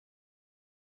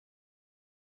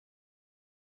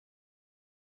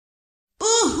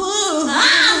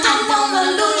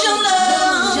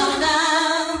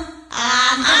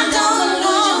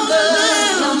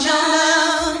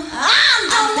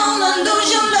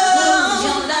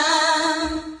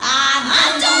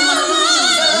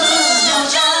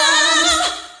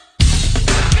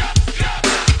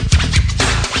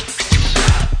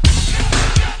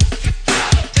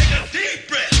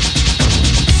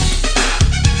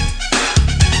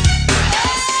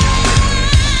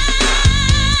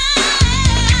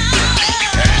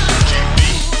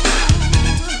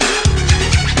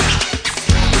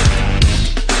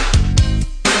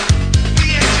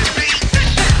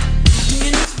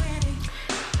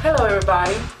Hello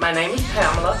everybody, my name is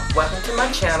Pamela. Welcome to my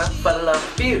channel for the love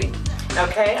of beauty.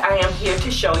 Okay, I am here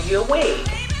to show you a wig.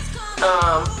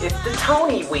 It's the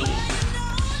TONI wig.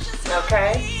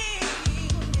 Okay,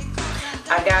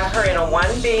 I got her in a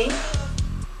 1B.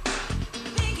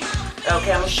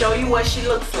 Okay, I'm going to show you what she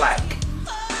looks like.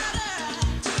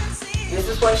 This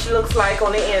is what she looks like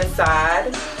on the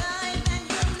inside.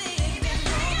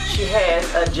 She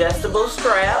has adjustable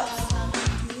straps.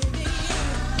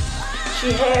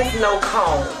 She has no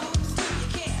combs.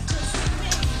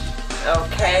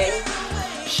 Okay,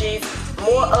 she's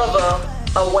more of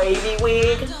a wavy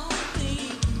wig.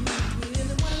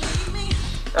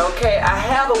 Okay, I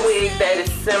have a wig that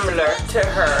is similar to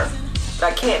her.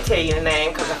 I can't tell you the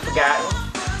name because I've forgotten.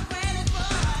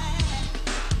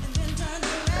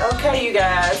 Okay, you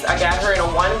guys, I got her in a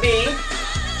 1B.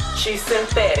 She's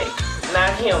synthetic,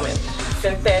 not human.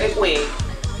 Synthetic wig.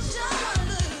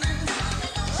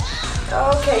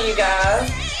 Okay, you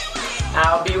guys,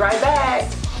 I'll be right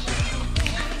back.